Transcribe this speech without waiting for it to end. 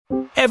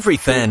Every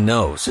fan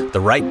knows the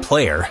right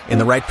player in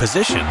the right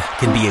position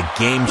can be a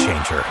game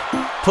changer.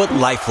 Put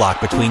LifeLock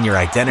between your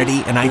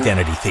identity and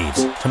identity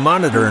thieves to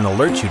monitor and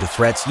alert you to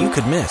threats you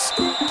could miss.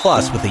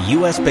 Plus, with a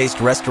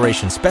U.S.-based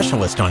restoration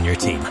specialist on your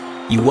team,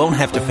 you won't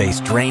have to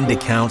face drained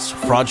accounts,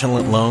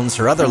 fraudulent loans,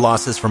 or other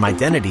losses from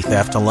identity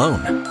theft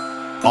alone.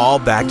 All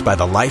backed by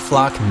the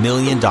LifeLock $1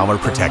 Million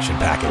Protection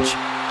Package.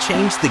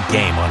 Change the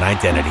game on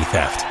identity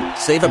theft.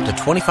 Save up to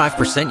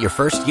 25% your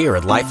first year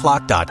at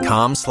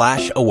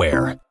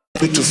LifeLock.com/aware.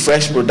 To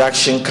fresh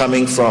production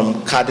coming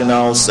from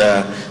Cardinal's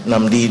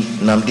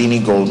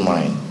Namdini gold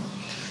mine.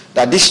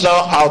 The additional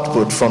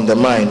output from the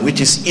mine, which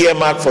is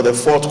earmarked for the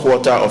fourth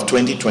quarter of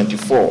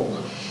 2024,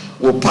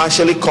 will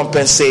partially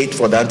compensate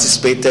for the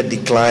anticipated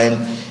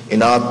decline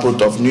in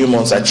output of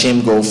Newmont's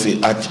Achim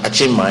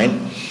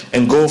mine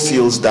and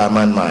Goldfields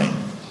Diamond mine.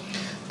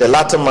 The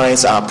latter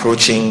mines are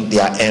approaching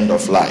their end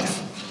of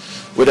life,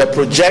 with a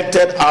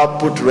projected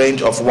output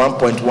range of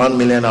 1.1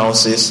 million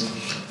ounces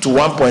to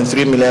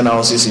 1.3 million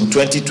ounces in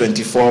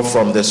 2024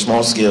 from the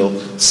small-scale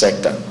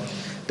sector.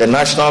 The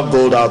national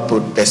gold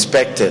output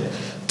expected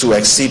to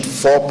exceed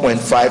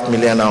 4.5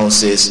 million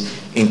ounces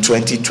in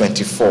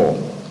 2024.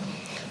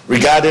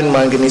 Regarding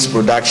manganese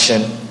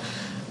production,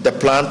 the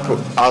planned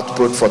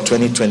output for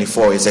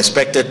 2024 is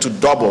expected to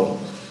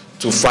double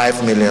to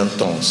 5 million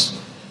tons.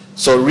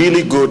 So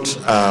really good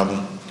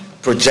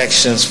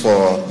projections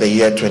for the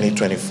year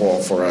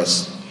 2024 for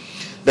us.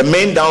 The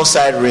main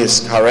downside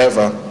risk,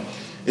 however,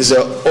 is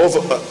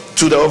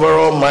to the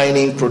overall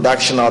mining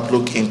production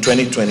outlook in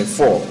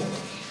 2024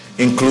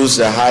 includes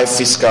the high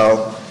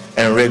fiscal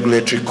and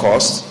regulatory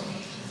costs,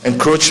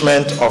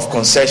 encroachment of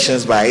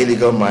concessions by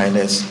illegal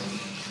miners,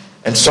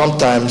 and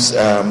sometimes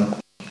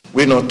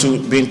we're not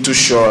being too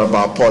sure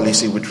about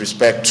policy with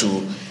respect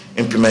to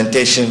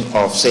implementation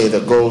of, say,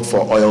 the Gold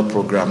for Oil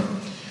program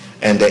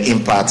and the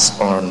impacts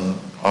on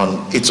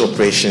its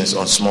operations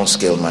on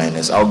small-scale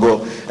miners. I'll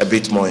go a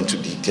bit more into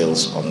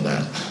details on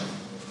that.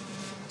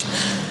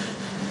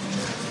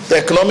 The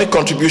economic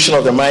contribution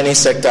of the mining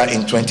sector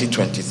in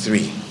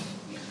 2023.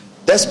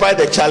 Despite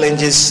the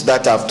challenges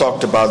that I've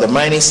talked about, the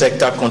mining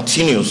sector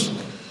continues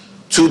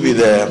to be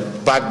the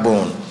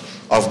backbone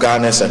of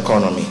Ghana's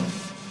economy.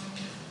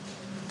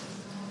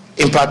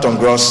 Impact on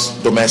gross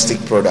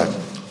domestic product.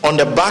 On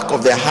the back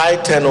of the high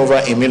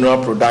turnover in mineral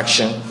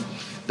production,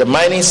 the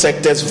mining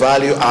sector's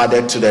value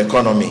added to the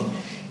economy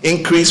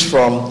increased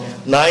from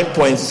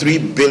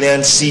 9.3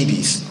 billion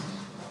cedis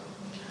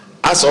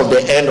as of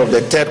the end of the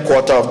third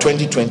quarter of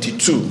 2022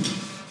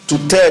 to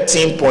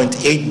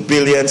 13.8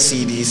 billion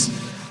cedis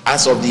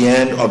as of the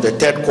end of the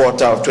third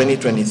quarter of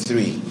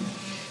 2023.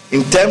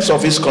 In terms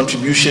of its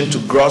contribution to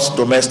gross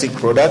domestic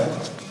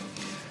product,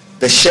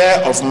 the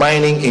share of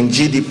mining in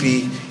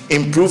GDP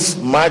improved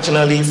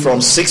marginally from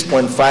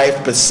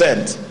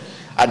 6.5%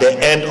 at the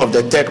end of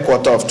the third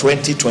quarter of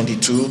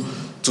 2022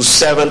 to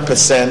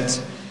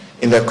 7%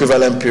 in the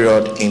equivalent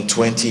period in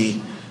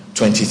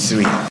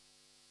 2023.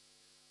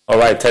 All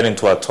right, turning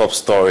to our top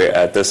story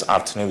this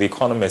afternoon, the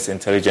Economist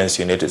Intelligence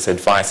Unit is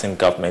advising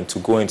government to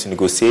go into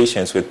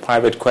negotiations with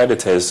private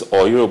creditors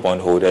or Eurobond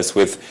holders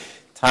with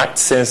tact,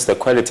 since the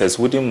creditors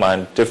would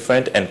demand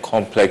different and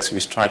complex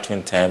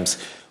restructuring terms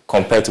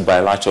compared to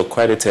bilateral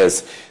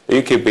creditors. The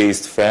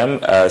UK-based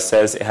firm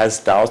says it has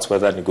doubts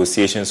whether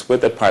negotiations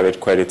with the private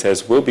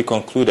creditors will be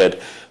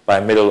concluded by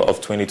middle of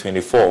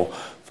 2024.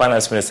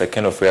 Finance Minister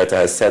Ken Ofori-Atta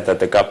has said that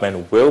the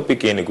government will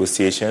begin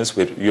negotiations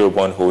with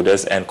Eurobond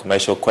holders and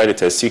commercial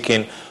creditors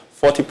seeking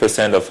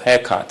 40% of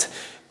haircut.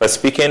 But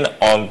speaking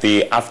on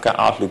the Africa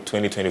Outlook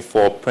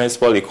 2024,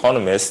 principal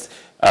economist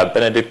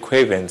Benedict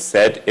Craven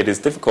said it is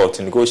difficult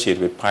to negotiate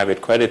with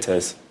private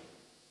creditors.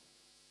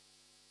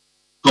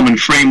 Common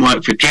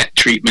framework for debt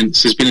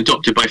treatments has been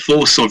adopted by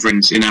 4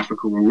 sovereigns in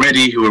Africa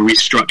already who are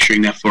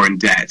restructuring their foreign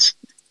debt.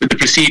 But the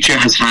procedure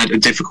has had a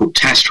difficult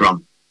test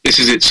run. This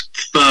is its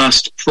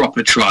first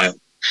proper trial.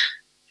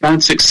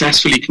 Chad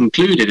successfully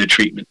concluded a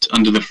treatment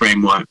under the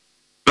framework,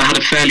 but had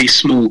a fairly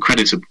small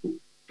creditor pool.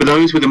 For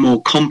those with a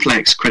more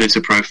complex creditor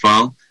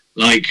profile,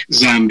 like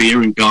Zambia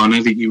and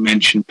Ghana that you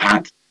mentioned,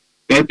 Pat,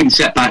 there have been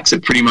setbacks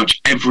at pretty much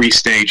every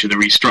stage of the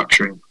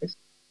restructuring process.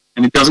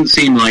 And it doesn't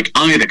seem like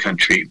either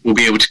country will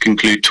be able to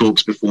conclude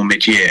talks before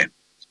mid-year.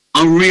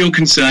 Our real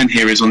concern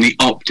here is on the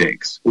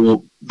optics,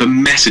 or the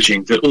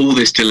messaging that all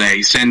this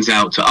delay sends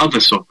out to other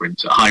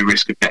sovereigns at high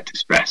risk of debt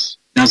distress.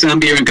 Now,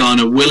 Zambia and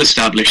Ghana will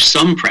establish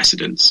some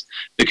precedents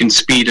that can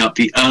speed up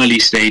the early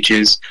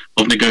stages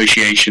of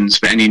negotiations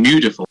for any new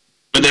default.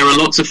 But there are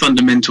lots of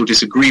fundamental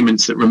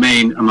disagreements that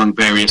remain among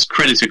various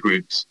creditor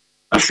groups,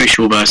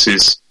 official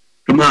versus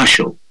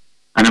commercial,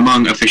 and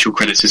among official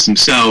creditors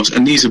themselves,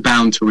 and these are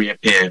bound to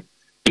reappear,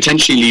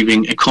 potentially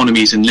leaving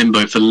economies in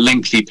limbo for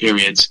lengthy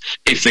periods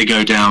if they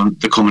go down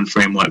the common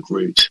framework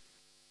route.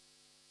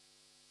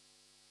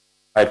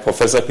 Right,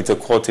 Professor Peter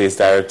Quartey is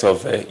Director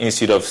of the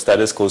Institute of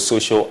Statistical,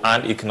 Social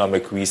and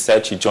Economic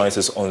Research. He joins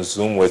us on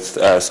Zoom with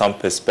some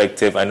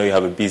perspective. I know you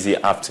have a busy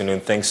afternoon.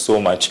 Thanks so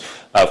much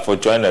for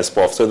joining us,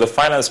 Prof. So the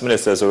Finance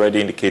Minister has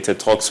already indicated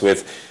talks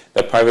with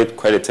the private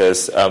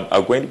creditors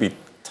are going to be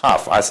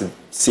tough as it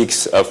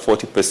seeks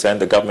 40%.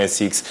 The government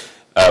seeks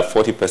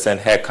 40%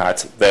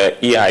 haircut. The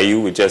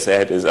EIU, we just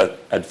said, is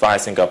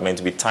advising government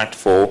to be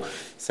tactful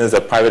since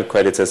the private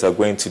creditors are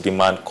going to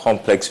demand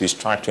complex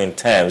restructuring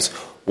terms.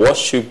 What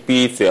should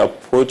be the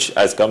approach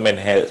as government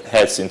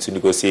heads into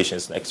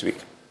negotiations next week?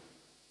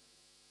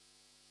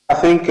 I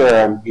think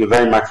you're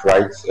very much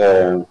right.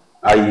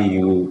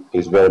 IEU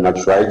is very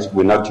much right.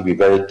 We need to be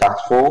very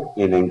tactful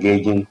in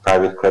engaging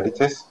private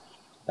creditors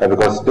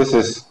because this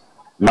is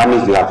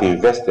money they have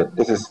invested.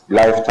 This is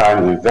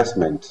lifetime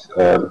investment.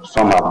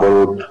 Some are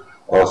borrowed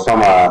or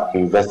some are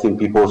investing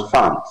people's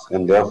funds,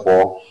 and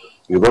therefore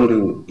you're going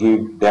to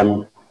give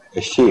them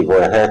a shave or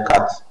a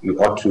haircut. You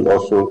ought to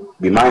also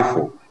be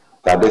mindful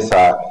that these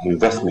are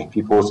investment,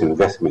 people's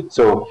investment.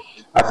 So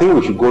I think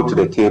we should go to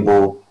the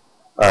table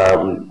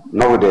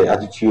not with the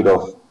attitude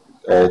of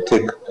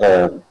take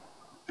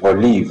or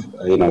leave,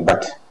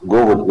 but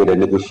go with the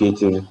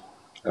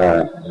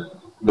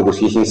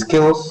negotiation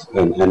skills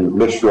and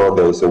make sure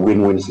there is a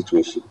win-win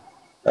situation.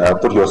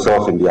 Put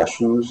yourself in their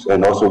shoes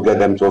and also get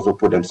them to also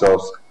put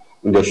themselves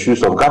in the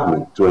shoes of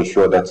government to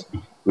ensure that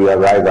we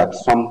arrive at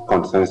some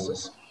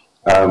consensus.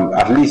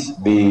 At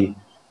least the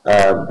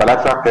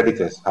bilateral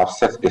creditors have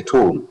set the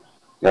tone,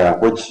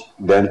 which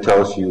then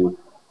tells you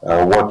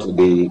what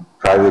the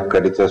private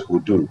creditors will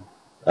do.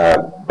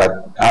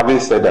 But having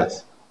said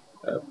that,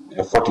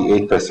 a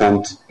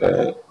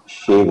 48%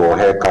 shave or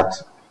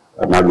haircut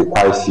might be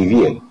quite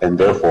severe, and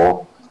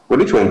therefore we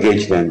need to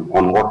engage them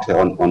on what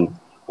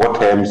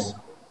terms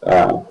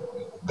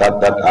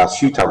that are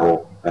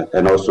suitable,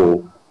 and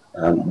also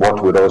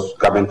what would also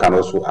government can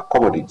also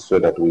accommodate, so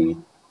that we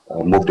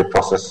move the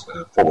process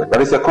forward.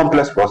 But it's a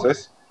complex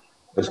process.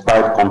 It's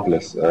quite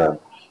complex.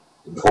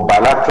 For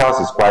bilaterals,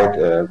 it's quite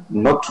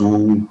not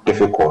too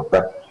difficult.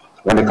 But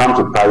when it comes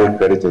to private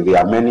creditors, there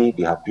are many.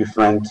 They have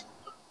different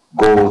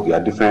goals. There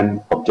are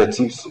different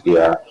objectives. They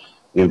are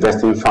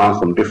investing funds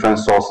from different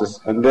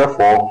sources, and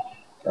therefore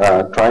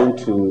trying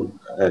to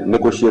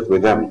negotiate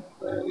with them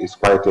is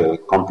quite a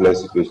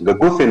complex situation. The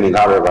good thing,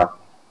 however,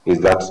 is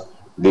that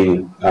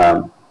the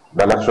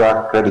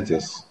bilateral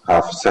creditors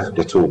have set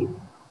the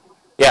tone.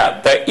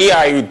 Yeah, the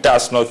EIU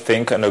does not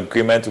think an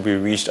agreement will be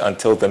reached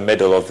until the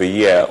middle of the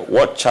year.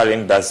 What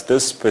challenge does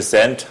this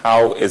present?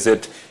 How is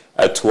it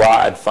to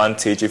our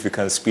advantage if we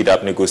can speed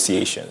up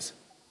negotiations?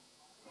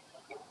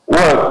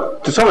 Well,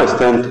 to some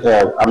extent,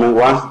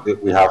 once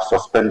we have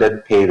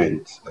suspended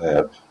payments,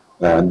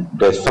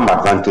 there's some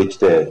advantage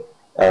there.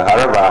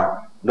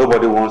 However,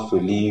 nobody wants to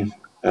live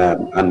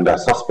under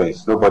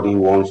suspense. Nobody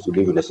wants to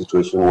live in a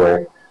situation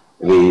where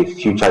the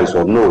future is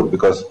unknown,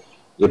 because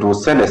it will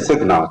send a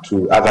signal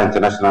to other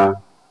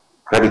international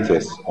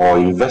creditors or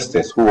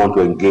investors who want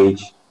to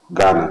engage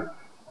Ghana,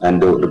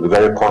 and they'll be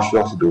very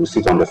cautious. They will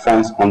sit on the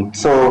fence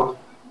until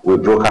we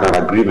broker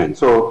an agreement.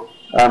 So,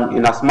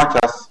 in as much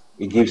as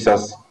it gives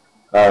us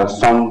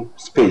some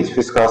space,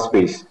 fiscal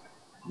space,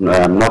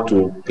 not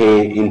to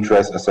pay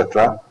interest,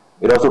 etc.,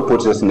 it also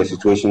puts us in a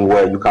situation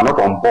where you cannot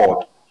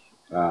onboard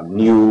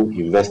new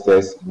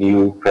investors,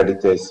 new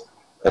creditors,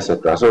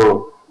 etc.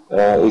 So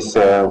it's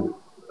a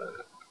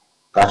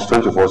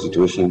catch-24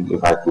 situation,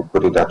 if I could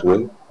put it that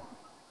way.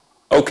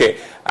 Okay.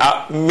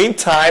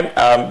 Meantime,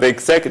 the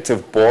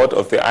executive board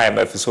of the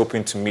IMF is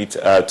hoping to meet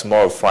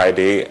tomorrow,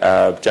 Friday,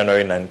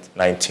 January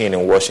 19,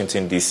 in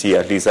Washington, D.C.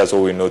 At least that's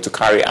all we know, to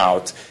carry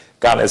out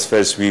Ghana's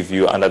first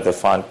review under the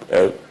fund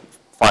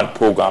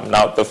program.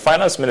 Now, the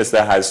finance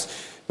minister has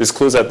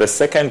disclosed that the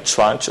second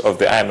tranche of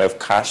the IMF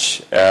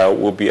cash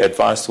will be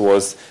advanced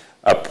towards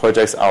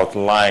projects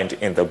outlined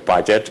in the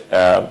budget.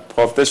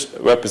 This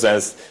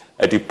represents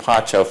a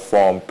departure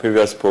from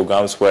previous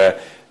programs where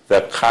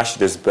the cash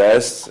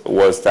disbursed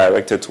was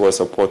directed towards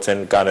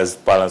supporting Ghana's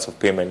balance of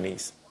payment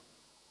needs.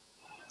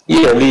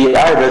 Yeah, the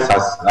IMF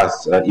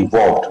has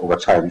evolved over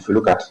time. If you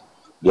look at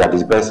their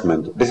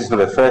disbursement, this is not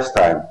the first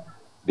time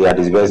they are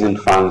disbursing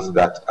funds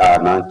that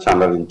are now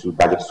channeled into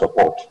budget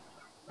support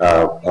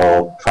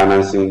or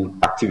financing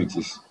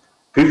activities.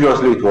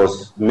 Previously, it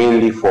was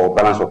mainly for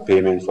balance of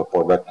payment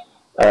support, but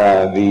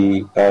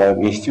the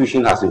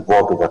institution has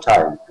evolved over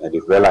time, and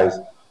they've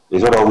realized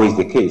it's not always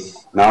the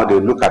case. Now they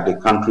look at the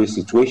country's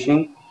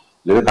situation,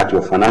 they look at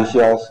your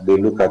financials, they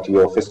look at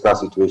your fiscal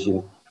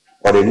situation,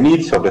 or the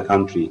needs of the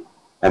country,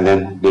 and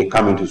then they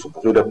come into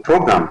support. So the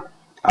program,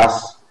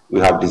 as we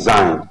have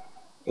designed,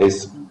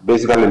 is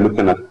basically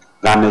looking at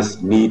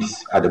Ghana's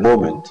needs at the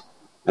moment,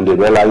 and they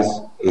realize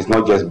it's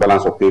not just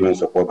balance of payment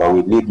support, but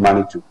we need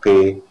money to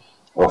pay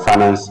or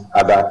finance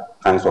other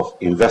kinds of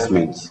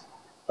investments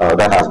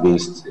that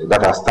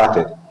has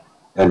started,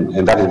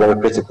 and that is very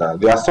critical.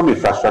 There are some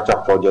infrastructure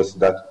projects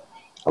that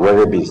have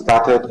already been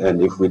started,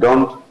 and if we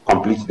don't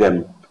complete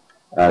them,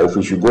 if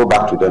we should go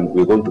back to them,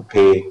 we're going to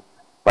pay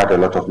quite a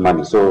lot of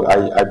money. So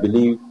I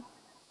believe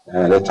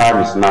the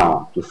time is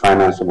now to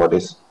finance some of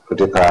this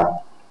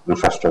critical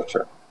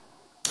infrastructure.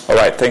 All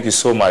right, thank you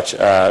so much,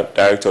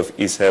 Director of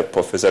ISEP,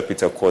 Professor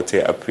Peter Quartey.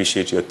 I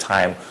appreciate your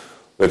time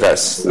with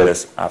us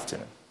this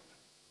afternoon.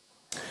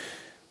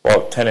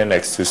 Well, turning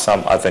next to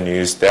some other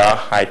news, there are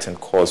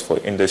heightened calls for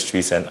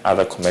industries and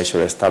other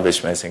commercial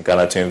establishments in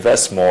Ghana to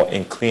invest more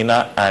in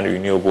cleaner and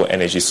renewable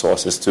energy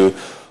sources to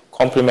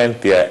complement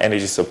their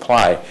energy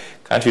supply.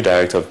 Country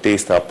Director of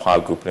Daystar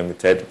Power Group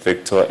Limited,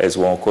 Victor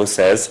Ezwonko,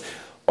 says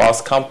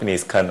whilst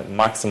companies can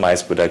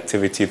maximize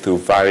productivity through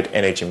varied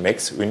energy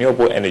mix,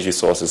 renewable energy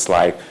sources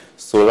like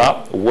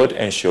solar would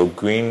ensure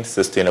green,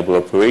 sustainable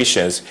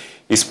operations.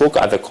 He spoke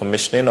at the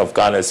commissioning of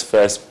Ghana's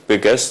first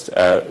biggest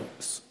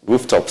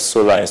rooftop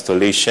solar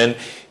installation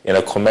in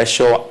a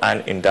commercial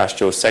and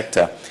industrial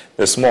sector.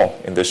 There's more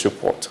in this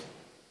report.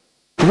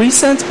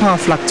 Recent power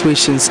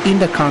fluctuations in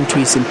the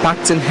country is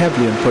impacting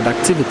heavily on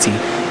productivity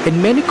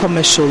in many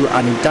commercial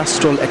and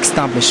industrial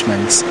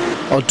establishments.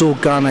 Although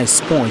Ghana is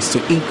poised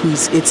to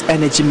increase its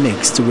energy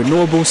mix to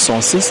renewable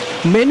sources,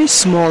 many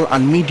small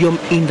and medium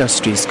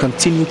industries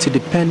continue to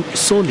depend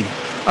solely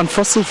on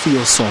fossil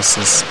fuel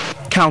sources.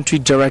 Country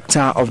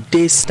Director of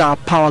Daystar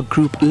Power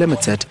Group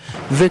Limited,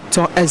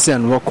 Victor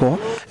Ezwonko,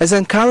 is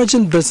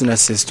encouraging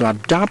businesses to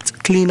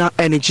adopt cleaner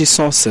energy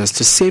sources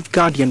to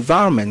safeguard the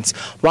environment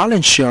while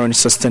ensuring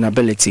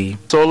sustainability.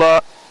 Solar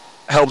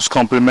helps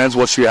complement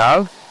what you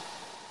have.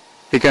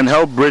 It can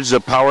help bridge the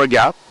power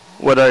gap,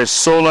 whether it's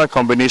solar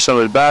combination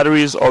with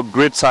batteries or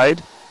grid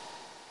side.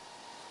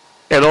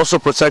 It also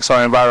protects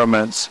our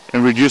environment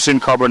in reducing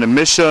carbon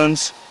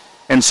emissions.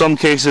 In some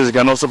cases, it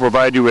can also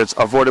provide you with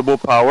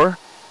affordable power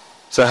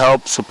to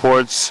help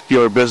support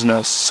your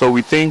business. So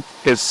we think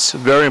it's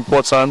very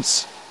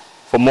important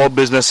for more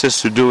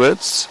businesses to do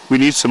it. We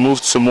need to move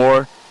to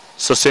more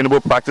sustainable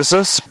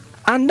practices.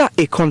 Under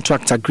a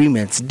contract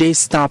agreement,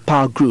 Daystar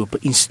Power Group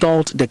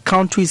installed the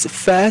country's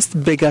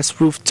first biggest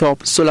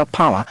rooftop solar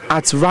power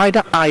at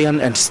Ryder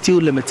Iron and Steel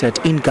Limited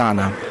in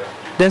Ghana.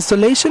 The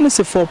installation is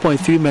a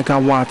 4.3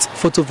 megawatt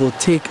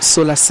photovoltaic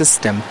solar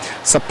system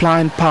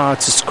supplying power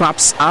to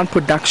scraps and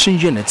production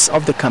units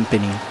of the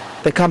company.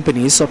 The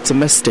company is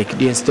optimistic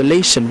the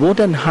installation would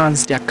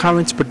enhance their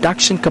current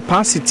production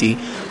capacity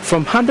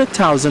from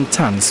 100,000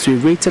 tons to a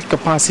rated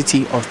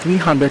capacity of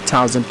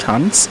 300,000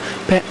 tons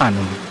per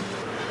annum.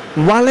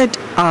 Walid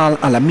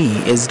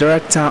Al-Alami is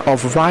director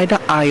of Ryder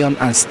Iron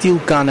and Steel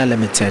Ghana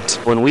Limited.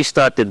 When we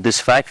started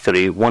this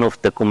factory, one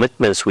of the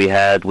commitments we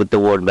had with the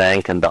World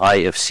Bank and the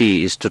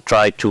IFC is to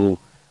try to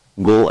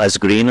go as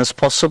green as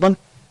possible,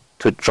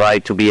 to try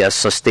to be as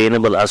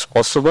sustainable as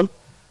possible.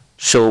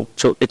 So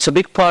it's a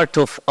big part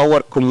of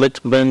our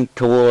commitment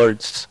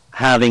towards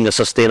having a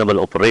sustainable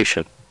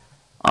operation.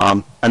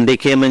 And they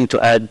came in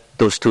to add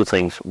those two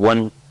things.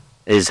 One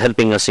is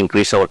helping us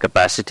increase our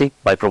capacity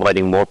by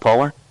providing more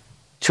power.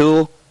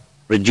 Two,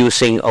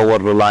 reducing our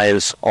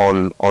reliance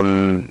on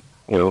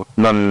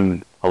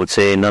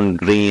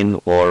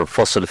non-green or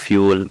fossil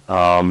fuel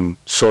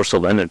source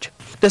of energy.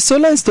 The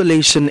solar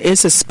installation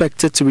is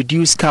expected to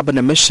reduce carbon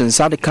emissions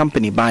at the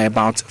company by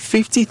about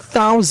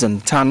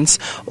 50,000 tons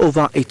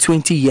over a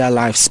 20-year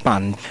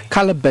lifespan.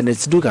 Caleb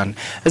Bennett Dugan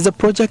is the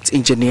project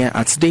engineer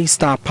at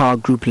Daystar Power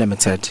Group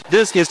Limited.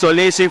 This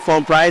installation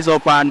comprises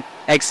of an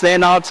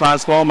external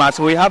transformer.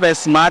 So we have a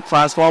smart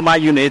transformer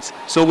unit.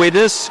 So with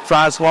this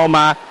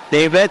transformer,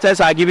 the inverters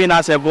are giving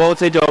us a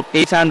voltage of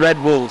 800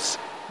 volts.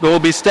 They will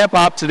be stepped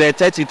up to the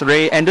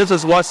 33, and this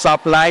is what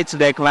supplied to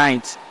the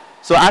client.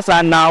 So as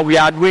of now, we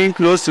are doing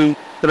close to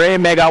 3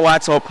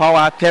 megawatts of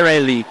power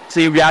currently.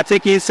 See, we are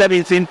taking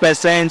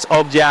 17%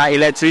 of their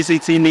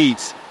electricity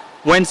needs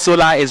when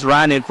solar is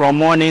running from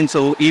morning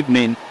to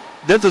evening.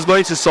 This is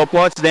going to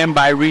support them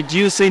by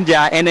reducing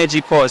their energy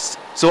costs.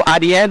 So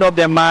at the end of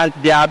the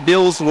month, their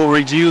bills will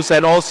reduce,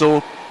 and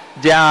also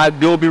they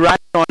will be running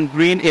on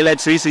green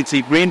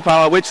electricity, green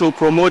power, which will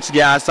promote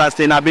their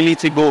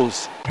sustainability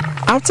goals.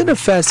 After the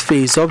first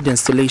phase of the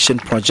installation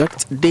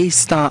project,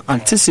 Daystar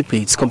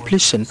anticipates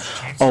completion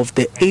of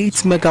the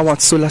 8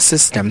 megawatt solar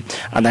system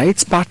and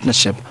its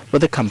partnership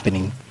with the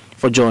company.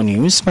 For Joy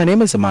News, my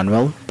name is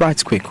Emmanuel Bright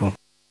Kweku.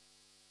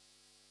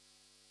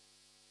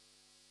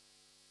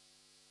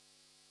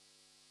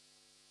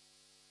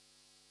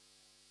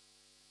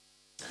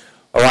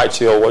 All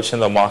right, you're watching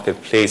The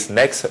Marketplace.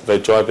 Next, the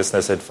Joy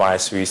Business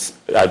Advisory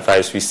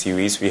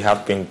Series. We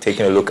have been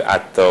taking a look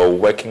at the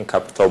working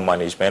capital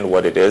management,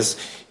 what it is.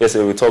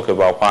 Yesterday, we talked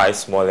about why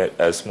small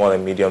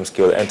and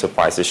medium-scale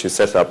enterprises should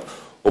set up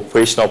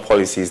operational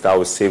policies that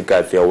will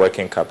safeguard their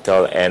working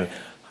capital and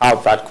how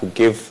that could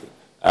give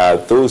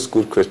those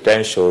good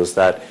credentials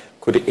that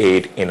could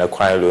aid in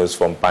acquiring loans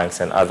from banks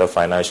and other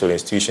financial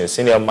institutions.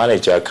 Senior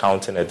Manager,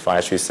 Accounting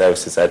Advisory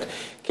Services at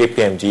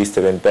KPMG,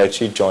 Stephen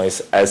Berchi,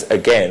 joins us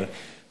again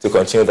to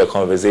continue the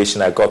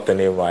conversation. I got the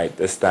name right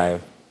this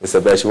time. Mr.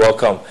 Berchi,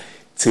 welcome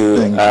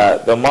to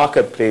the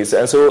Marketplace.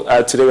 And so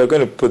today we're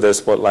going to put the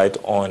spotlight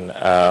on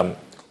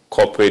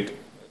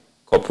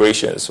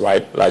corporations,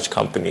 right, large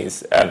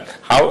companies. And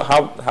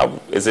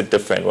how is it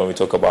different when we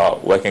talk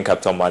about working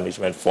capital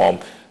management from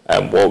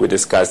what we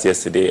discussed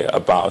yesterday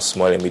about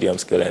small and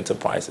medium-scale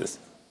enterprises?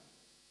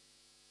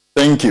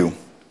 Thank you.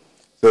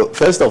 So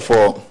first of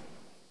all,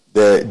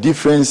 the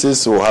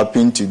differences will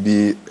happen to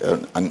be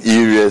an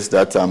areas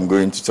that I'm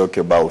going to talk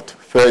about.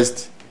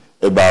 First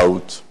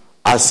about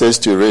access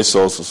to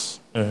resources.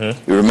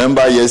 Mm-hmm. You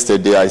remember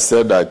yesterday I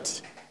said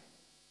that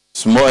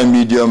small and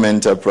medium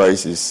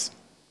enterprises,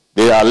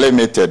 they are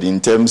limited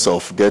in terms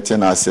of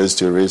getting access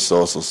to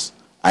resources,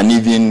 and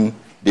even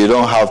they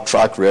don't have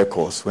track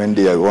records when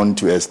they want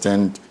to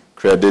extend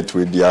credit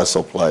with their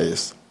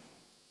suppliers.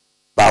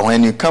 But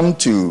when you come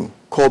to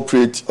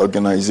corporate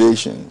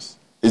organizations,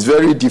 it's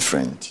very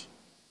different.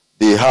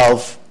 They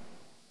have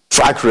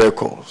track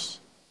records.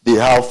 They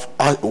have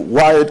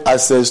wide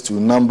access to a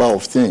number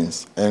of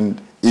things, and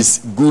it's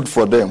good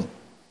for them.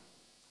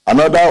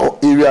 Another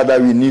area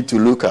that we need to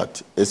look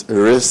at is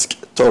risk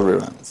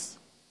tolerance.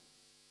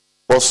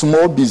 For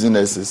small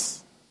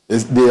businesses,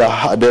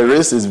 the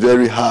risk is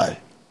very high.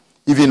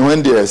 Even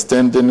when they are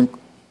extending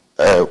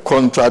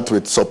contract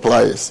with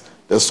suppliers,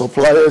 the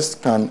suppliers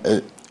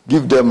can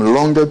give them a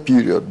longer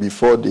period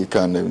before they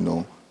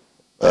can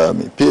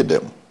pay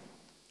them.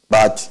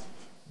 But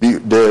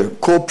the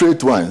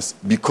corporate ones,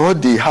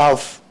 because they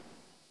have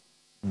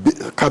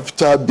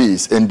capital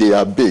base and they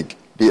are big,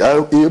 they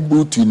are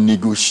able to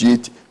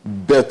negotiate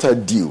better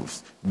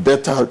deals,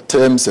 better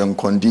terms and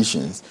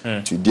conditions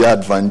to their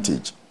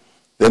advantage.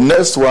 The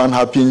next one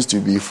happens to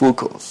be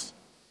focus.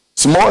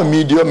 Small and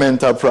medium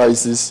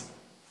enterprises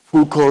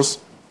focus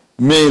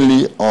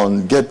mainly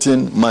on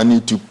getting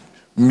money to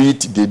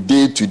meet the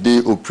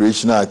day-to-day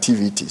operational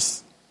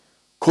activities.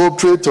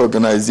 Corporate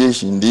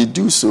organizations, they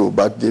do so,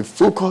 but the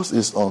focus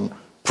is on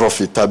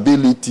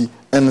profitability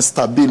and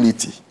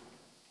stability,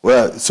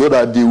 so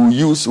that they will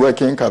use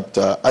working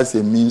capital as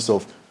a means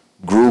of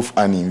growth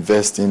and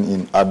investing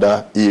in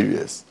other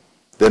areas.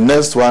 The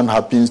next one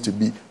happens to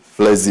be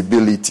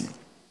flexibility.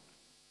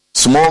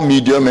 Small,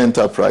 medium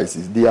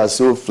enterprises, they are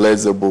so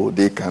flexible,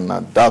 they can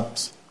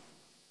adapt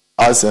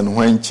as and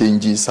when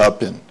changes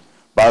happen.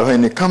 But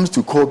when it comes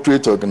to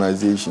corporate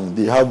organizations,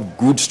 they have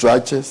good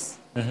structures,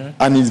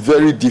 and it's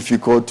very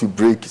difficult to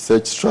break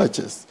such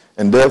structures.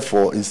 And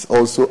therefore, it's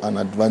also an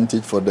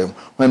advantage for them.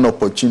 When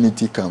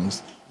opportunity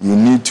comes, you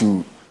need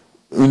to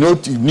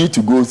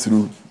go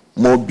through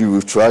more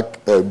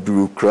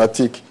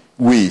bureaucratic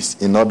ways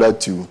in order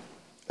to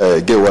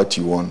get what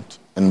you want.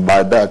 And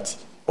by that,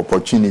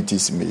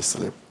 opportunities may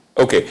slip.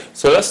 Okay,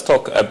 so let's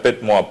talk a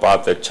bit more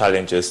about the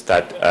challenges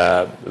that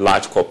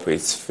large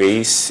corporates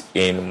face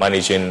in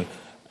managing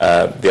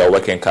their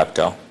working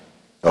capital.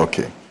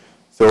 Okay,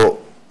 so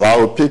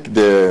I'll pick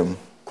the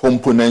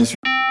components.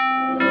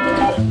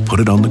 Put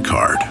it on the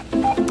card.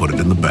 Put it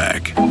in the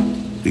bag.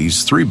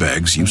 These 3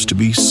 bags used to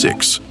be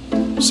 6.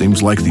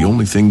 Seems like the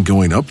only thing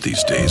going up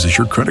these days is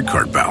your credit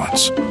card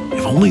balance.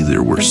 If only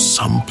there were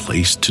some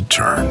place to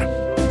turn.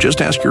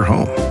 Just ask your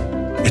home.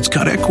 It's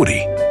got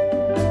equity.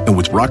 And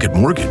with Rocket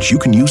Mortgage, you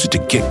can use it to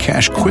get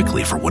cash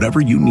quickly for whatever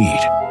you need.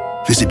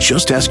 Visit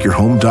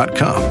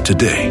justaskyourhome.com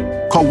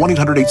today. Call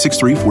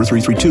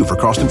 1-800-863-4332 for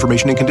cost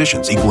information and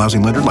conditions. Equal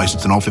housing lender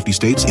licensed in all 50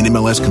 states.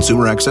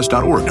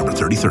 NMLSconsumeraccess.org, number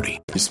 3030.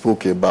 We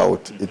spoke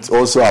about, it's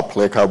also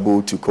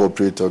applicable to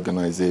corporate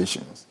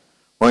organizations.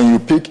 When you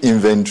pick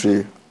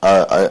inventory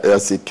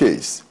as a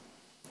case,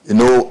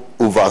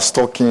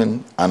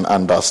 overstocking and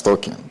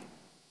understocking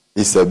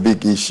is a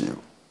big issue.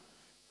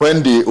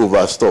 When they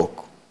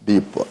overstock, they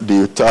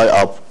tie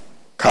up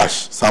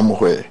cash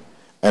somewhere,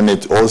 and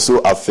it also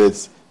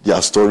affects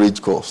their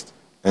storage cost,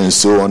 and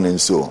so on and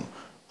so on.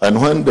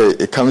 And when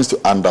it comes to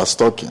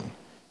understocking,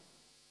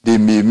 they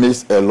may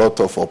miss a lot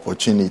of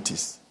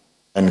opportunities,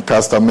 and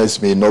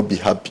customers may not be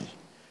happy.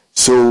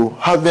 So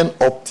having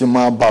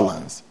optimal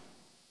balance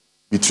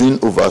between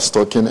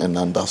overstocking and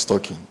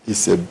understocking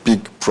is a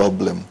big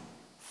problem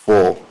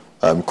for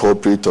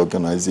corporate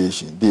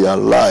organizations. They are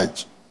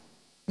large,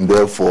 and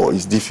therefore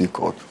it's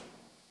difficult.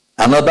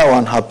 Another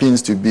one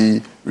happens to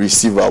be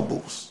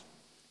receivables.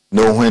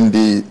 When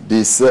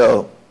they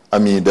sell,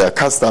 their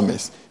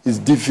customers, it's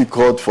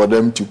difficult for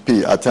them to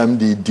pay. At times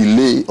they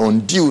delay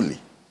unduly,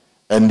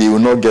 and they will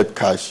not get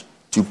cash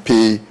to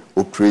pay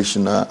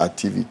operational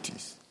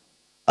activities.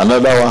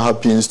 Another one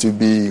happens to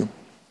be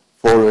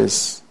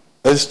forex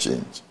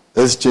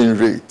exchange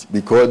rate,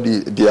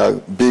 because they are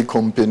big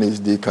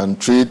companies, they can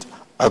trade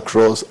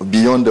across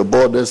beyond the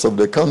borders of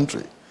the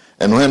country.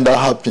 And when that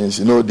happens,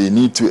 they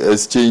need to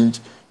exchange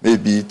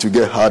maybe to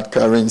get hard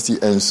currency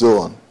and so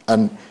on.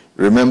 And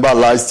remember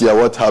last year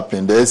what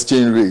happened? The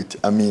exchange rate,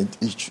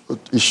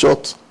 it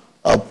shot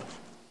up,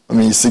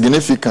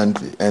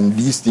 significantly. And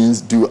these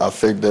things do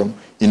affect them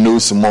in no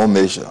small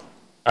measure.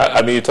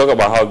 You talk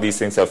about how these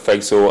things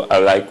affect. So,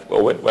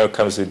 when it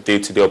comes to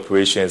day-to-day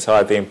operations, how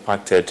are they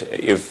impacted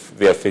if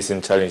they are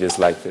facing challenges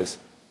like this?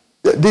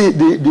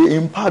 They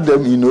impact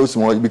them in no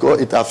small,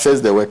 because it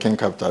affects the working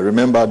capital.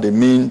 Remember, the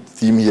main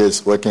theme here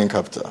is working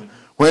capital.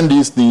 When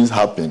these things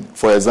happen,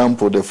 for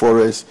example, the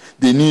forex,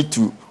 they need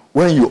to,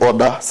 when you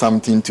order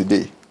something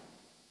today,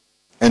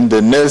 and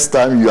the next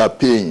time you are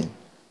paying,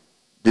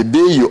 the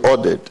day you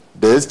ordered,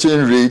 the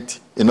exchange rate,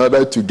 in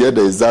order to get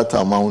the exact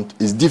amount,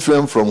 is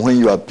different from when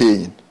you are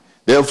paying.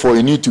 Therefore,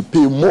 you need to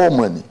pay more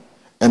money,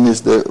 and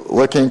it's the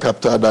working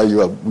capital that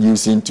you are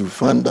using to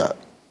fund that.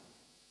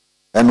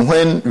 And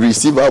when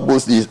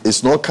receivables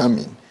is not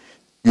coming,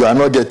 you are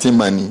not getting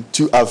money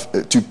to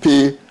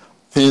pay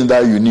things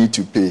that you need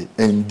to pay.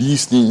 And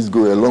these things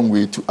go a long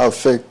way to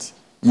affect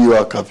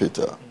your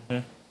capital.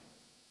 Mm-hmm.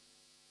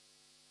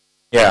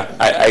 Yeah,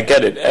 I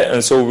get it.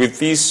 And so with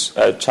these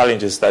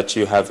challenges that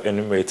you have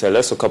enumerated,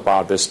 let's talk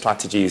about the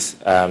strategies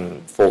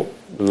for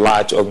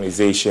large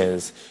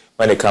organizations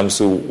when it comes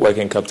to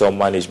working capital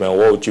management.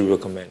 What would you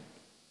recommend?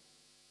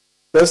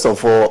 First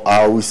of all,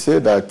 I would say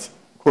that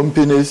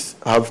companies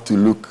have to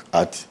look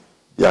at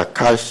their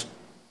cash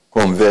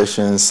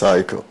conversion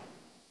cycle.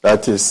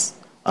 That is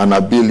an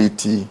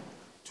ability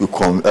to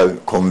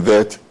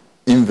convert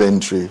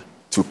inventory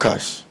to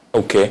cash.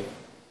 Okay.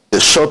 The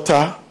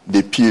shorter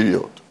the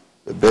period,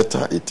 the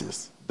better it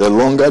is. The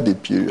longer the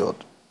period,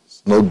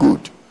 it's not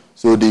good.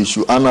 So they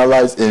should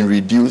analyze and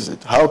reduce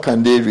it. How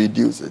can they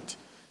reduce it?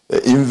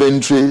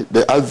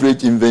 The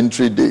average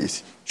inventory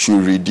days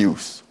should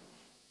reduce.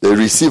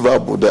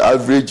 The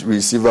average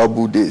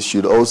receivable days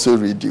should also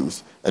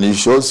reduce. And you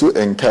should also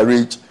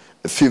encourage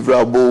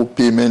favorable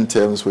payment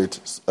terms with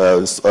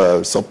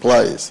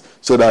suppliers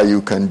so that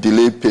you can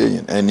delay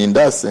paying. And in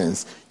that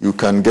sense, you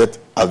can get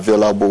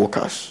available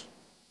cash.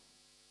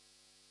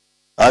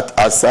 That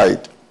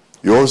aside,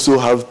 you also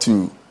have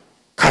to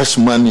cash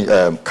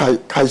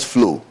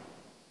flow.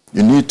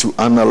 You need to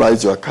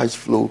analyze your cash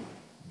flow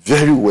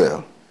very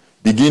well.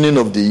 Beginning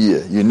of the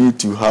year, you need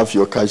to have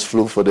your cash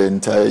flow for the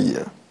entire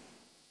year.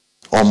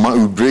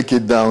 We break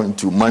it down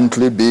into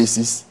monthly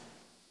basis,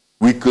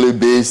 weekly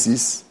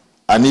basis,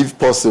 and if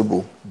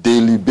possible,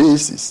 daily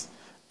basis.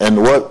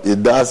 And what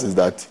it does is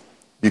that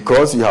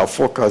because you have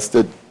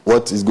forecasted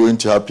what is going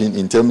to happen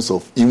in terms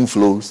of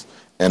inflows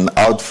and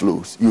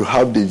outflows, you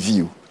have the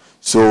view.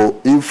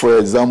 So if, for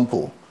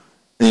example,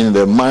 in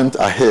the month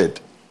ahead,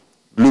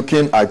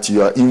 looking at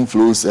your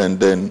inflows and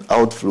then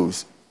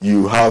outflows,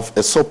 you have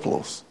a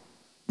surplus.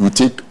 You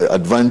take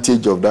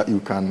advantage of that, you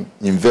can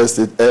invest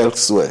it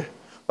elsewhere.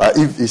 But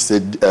if it's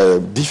a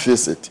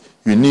deficit,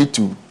 you need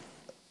to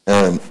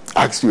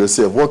ask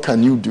yourself, what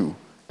can you do?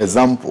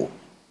 Example,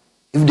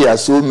 if there are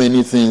so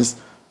many things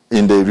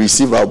in the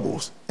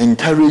receivables,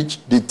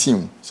 encourage the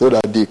team so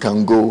that they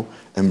can go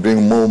and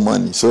bring more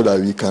money so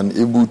that we can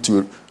able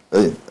to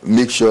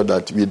make sure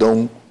that we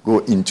don't go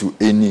into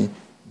any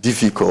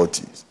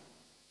difficulties.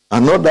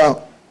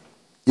 Another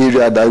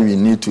area that we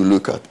need to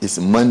look at is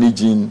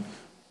managing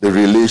the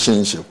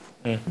relationship.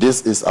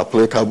 This is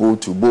applicable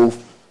to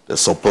both the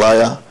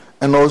supplier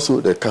and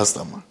also the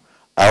customer.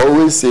 I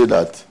always say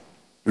that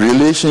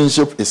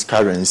relationship is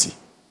currency.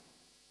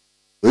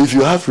 If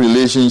you have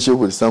relationship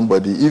with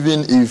somebody,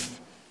 even if,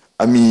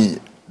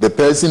 the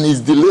person is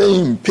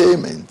delaying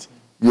payment,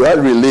 your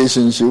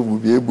relationship will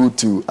be able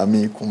to,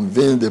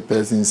 convince the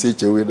person in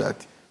such a way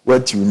that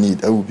what you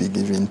need, I will be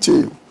given to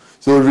you.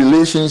 So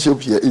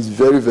relationship here is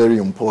very, very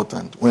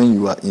important when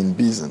you are in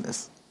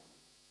business.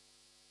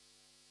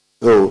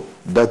 So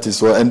that is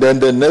what. And then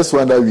the next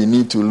one that we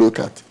need to look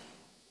at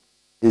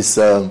is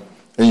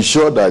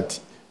ensure that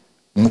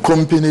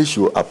companies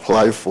should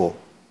apply for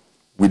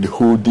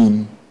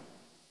withholding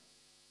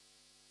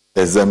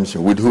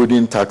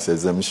tax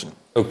exemption.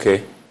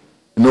 Okay.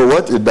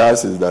 What it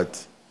does is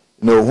that,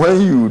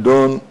 when you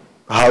don't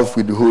have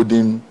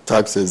withholding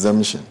tax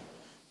exemption,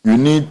 you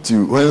need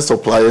to, when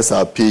suppliers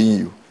are paying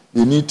you,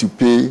 they need to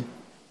pay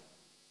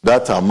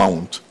that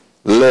amount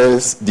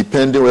less,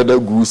 depending whether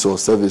goods or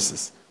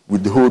services,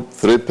 withhold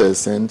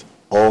 3%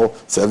 or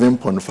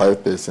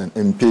 7.5%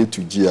 and pay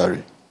to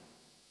GRA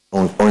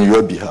on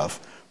your behalf.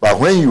 But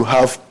when you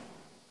have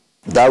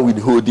that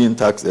withholding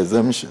tax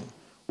exemption,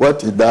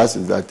 what it does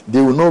is that they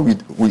will not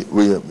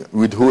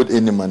withhold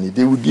any money.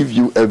 They will give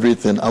you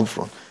everything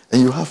upfront,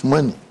 and you have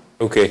money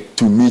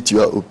to meet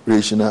your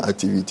operational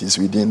activities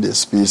within the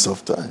space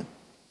of time.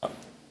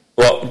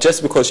 Well,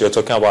 just because you're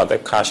talking about the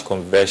cash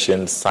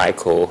conversion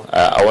cycle,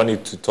 I want you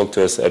to talk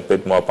to us a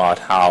bit more about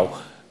how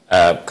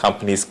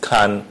companies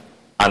can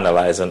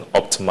analyze and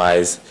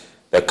optimize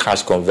the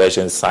cash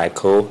conversion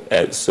cycle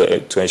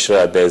to ensure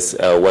that there's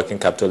working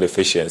capital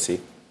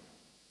efficiency.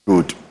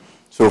 Good.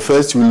 So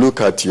first you look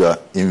at your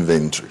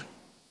inventory.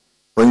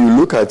 When you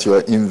look at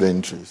your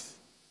inventories,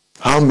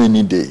 how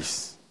many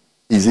days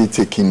is it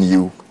taking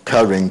you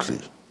currently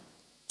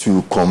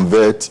to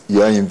convert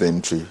your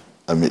inventory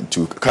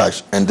to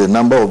cash? And the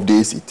number of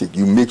days it takes,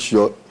 you make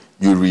sure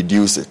you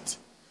reduce it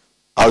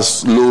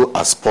as low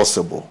as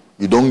possible.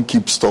 You don't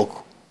keep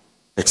stock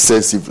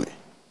excessively.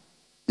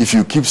 If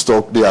you keep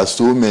stock, there are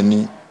so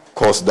many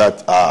costs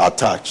that are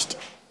attached.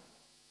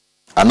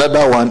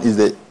 Another one is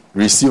the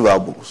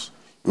receivables.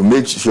 You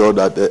make sure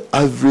that the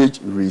average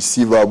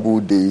receivable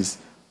days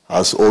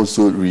has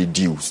also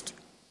reduced.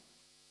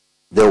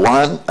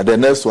 The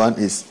next one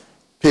is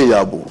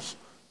payables.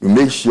 You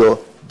make sure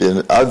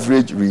the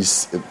average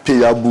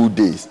payable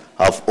days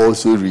have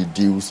also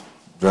reduced.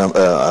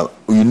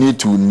 You need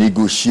to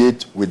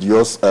negotiate with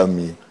your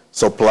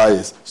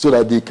suppliers so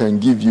that they can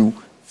give you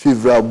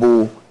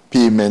favorable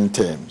payment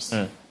terms.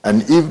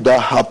 And if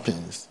that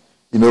happens,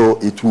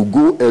 it will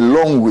go a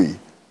long way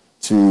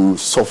to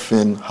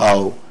soften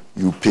how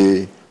you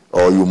pay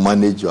or you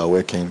manage your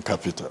working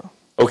capital.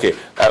 Okay.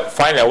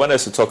 Finally, I want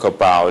us to talk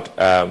about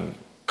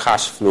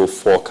cash flow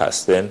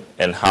forecasting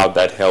and how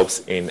that helps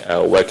in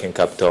working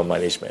capital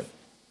management.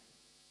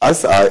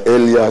 As I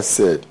earlier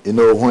said,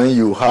 when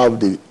you have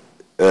the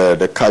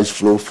cash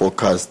flow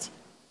forecast,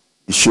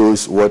 it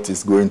shows what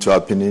is going to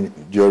happen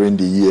during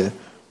the year,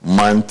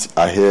 month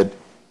ahead,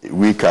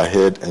 week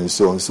ahead, and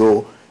so on.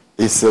 So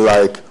it's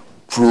like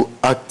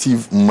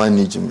proactive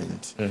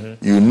management.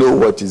 Mm-hmm. You know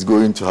what is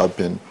going to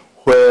happen,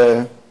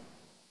 where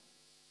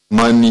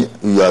money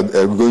you are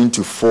going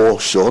to fall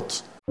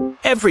short.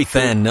 Every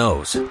fan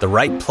knows the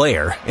right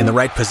player in the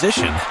right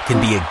position can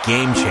be a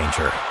game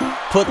changer.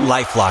 Put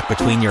LifeLock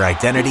between your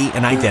identity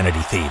and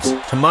identity thieves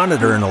to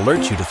monitor and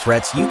alert you to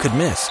threats you could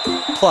miss.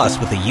 Plus,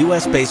 with a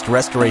U.S.-based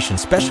restoration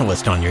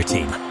specialist on your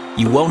team,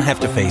 you won't have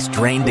to face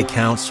drained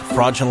accounts,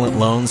 fraudulent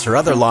loans, or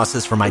other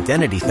losses from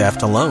identity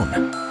theft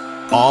alone.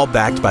 All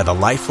backed by the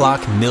LifeLock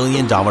 $1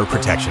 Million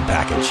Protection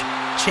Package.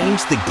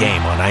 Change the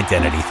game on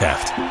identity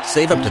theft.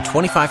 Save up to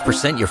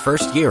 25% your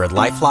first year at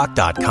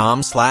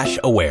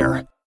LifeLock.com/aware.